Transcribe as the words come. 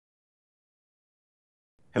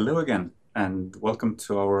Hello again, and welcome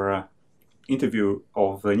to our interview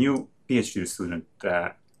of a new PhD student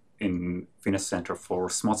in FinEst Center for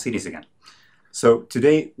Smart Cities again. So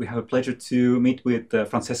today we have a pleasure to meet with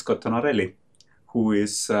Francesco Tonnarelli, who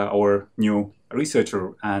is our new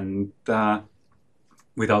researcher. And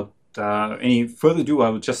without any further ado,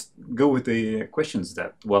 I will just go with the questions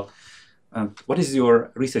what is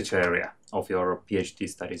your research area of your PhD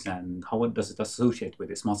studies, and how does it associate with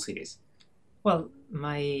the smart cities? Well,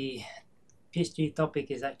 my PhD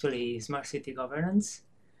topic is actually smart city governance,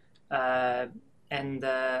 uh, and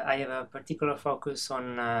I have a particular focus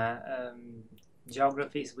on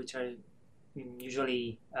geographies, which are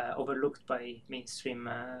usually overlooked by mainstream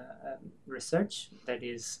research. That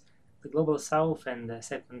is the global south and the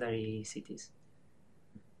secondary cities.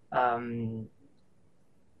 That's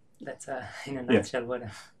in a Yeah. nutshell what.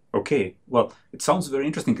 Okay, well, it sounds very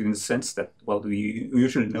interesting in the sense that, well, we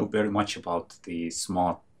usually know very much about the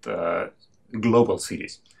smart global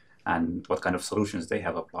cities and what kind of solutions they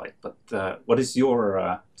have applied. But what is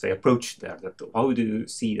your, say, approach there? How do you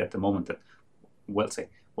see at the moment that, well, say,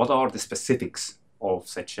 what are the specifics of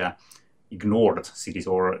such ignored cities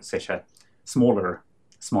or such smaller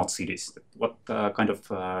smart cities? What kind of,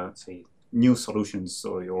 say, new solutions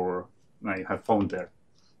or you have found there?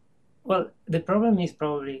 Well, the problem is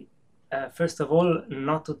probably, first of all,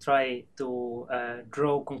 not to try to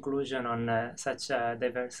draw conclusion on such a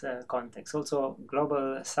diverse context. Also,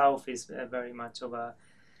 global south is very much of a,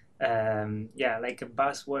 like a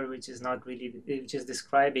buzzword, which is not really, which is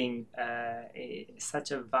describing such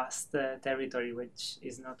a vast territory, which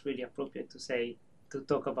is not really appropriate to say, to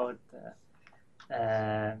talk about,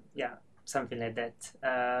 something like that.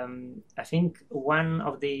 I think one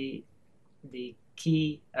of the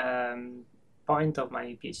key point of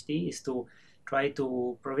my PhD is to try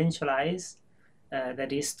to provincialize,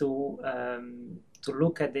 that is to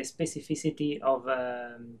look at the specificity of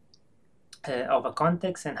a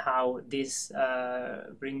context and how this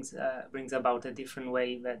brings about a different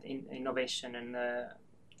way that innovation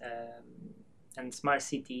and smart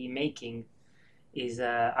city making is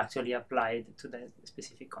actually applied to that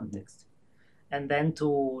specific context. And then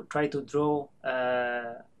to try to draw,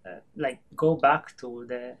 go back to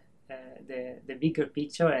the bigger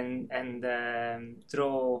picture and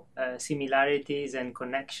draw similarities and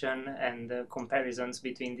connection and comparisons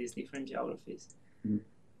between these different geographies.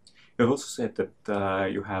 You've also said that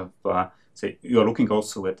you have, say, you are looking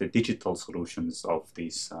also at the digital solutions of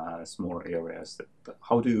these smaller areas.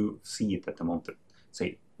 How do you see it at the moment?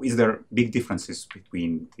 Say, is there big differences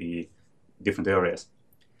between the different areas?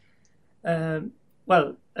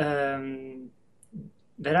 Well,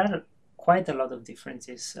 there are quite a lot of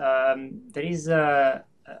differences. There is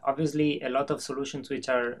obviously a lot of solutions which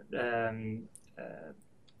are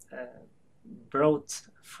brought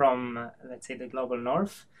from, let's say, the global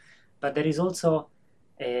north, but there is also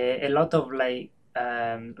a lot of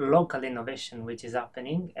local innovation which is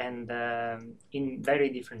happening and in very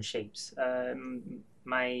different shapes.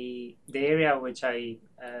 The area which I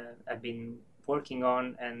have been working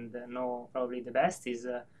on and know probably the best is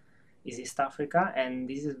East Africa, and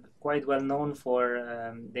this is quite well known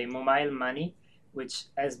for the mobile money, which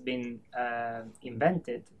has been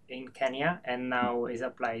invented in Kenya and now is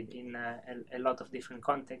applied in a lot of different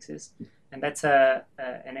contexts. And that's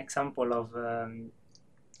an example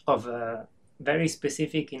of very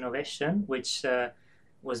specific innovation, which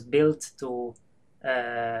was built to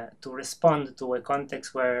respond to a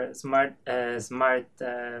context where smart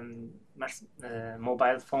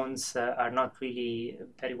mobile phones are not really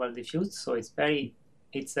very well diffused. So it's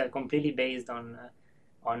completely based on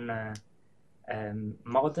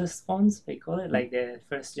modest phones, they call it, like the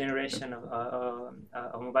first generation of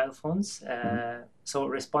mobile phones. So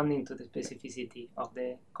responding to the specificity of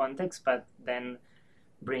the context, but then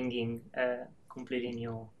bringing completely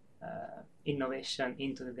new innovation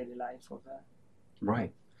into the daily life of.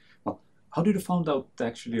 Right. Well, how did you find out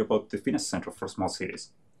actually about the FinEst Center for Small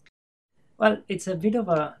Cities? Well, it's a bit of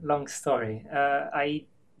a long story. I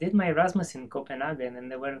did my Erasmus in Copenhagen,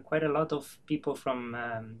 and there were quite a lot of people from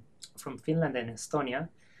Finland and Estonia,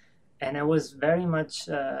 and I was very much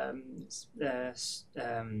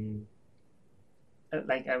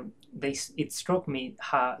it struck me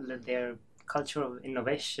how their culture of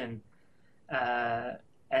innovation,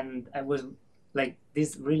 and I was like,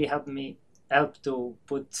 this really helped to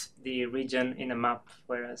put the region in a map,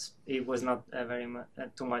 whereas it was not very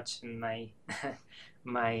too much in my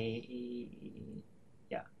my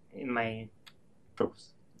in my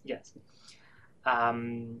Focus. yes.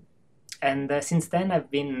 And since then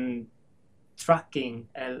I've been tracking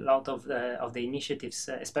a lot of the initiatives,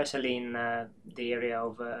 especially in the area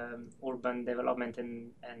of urban development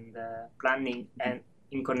and planning, and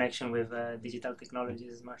in connection with digital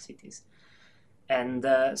technologies, smart cities. And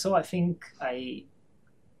so I think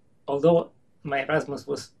although my Erasmus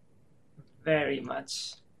was very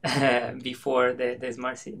much before the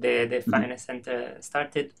FinEst Center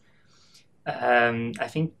started, I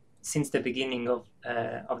think since the beginning of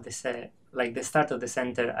the start of the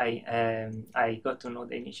center, I got to know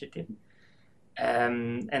the initiative,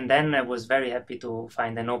 and then I was very happy to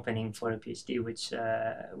find an opening for a PhD,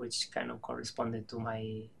 which kind of corresponded to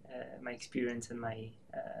my experience and my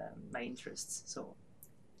interests. So,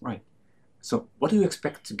 right. So, what do you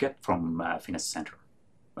expect to get from FinEst Center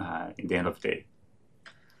in the end of the day?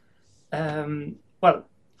 Well,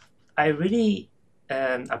 I really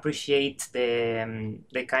appreciate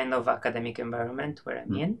the kind of academic environment where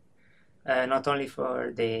I'm in. Not only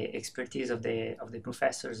for the expertise of the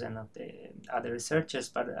professors and of the other researchers,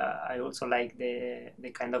 but I also like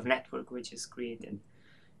the kind of network which is created,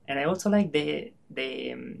 and I also like the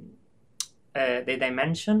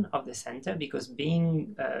dimension of the center, because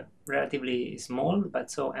being relatively small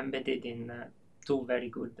but so embedded in two very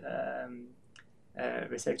good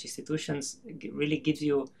research institutions really gives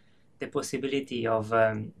you the possibility of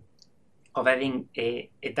having a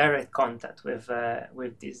direct contact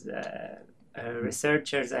with these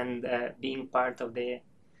researchers and being part of the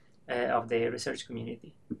research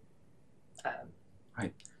community.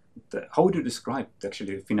 Right. How would you describe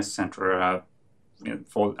actually the FinEst Center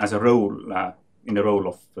as a role in the role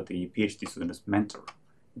of the PhD student as mentor,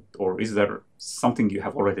 or is there something you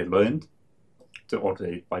have already learned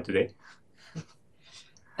by today?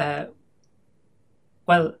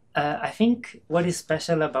 Well, I think what is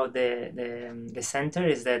special about the center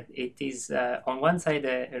is that it is on one side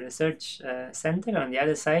a research center, on the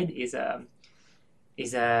other side is a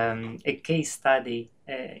case study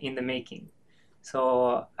in the making.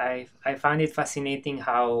 So I found it fascinating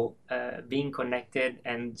how being connected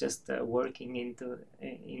and just working in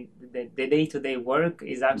the day-to-day work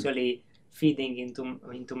is actually feeding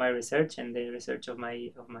into my research and the research of my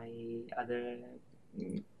other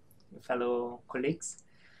fellow colleagues,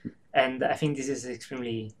 and I think this is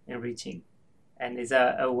extremely enriching, and is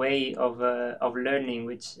a way of learning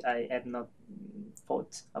which I had not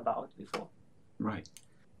thought about before. Right.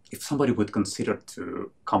 If somebody would consider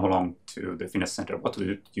to come along to the FinEst Center, what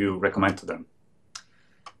would you recommend to them?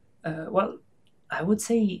 Well, I would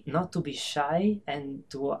say not to be shy and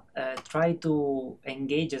to try to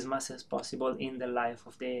engage as much as possible in the life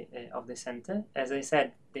of the center. As I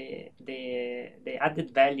said, the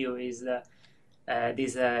added value is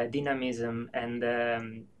this dynamism and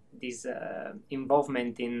this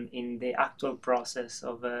involvement in the actual process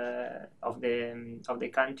of the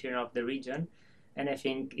country and of the region. And I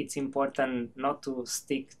think it's important not to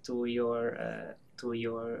stick to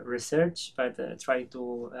your research, but try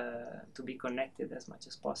to be connected as much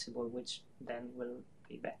as possible, which then will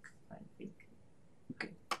pay back, I think. Okay.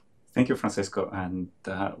 Thank you, Francesco, and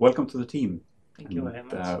welcome to the team. Thank you very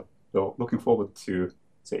much. Looking forward to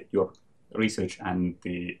your research and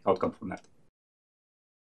the outcome from that.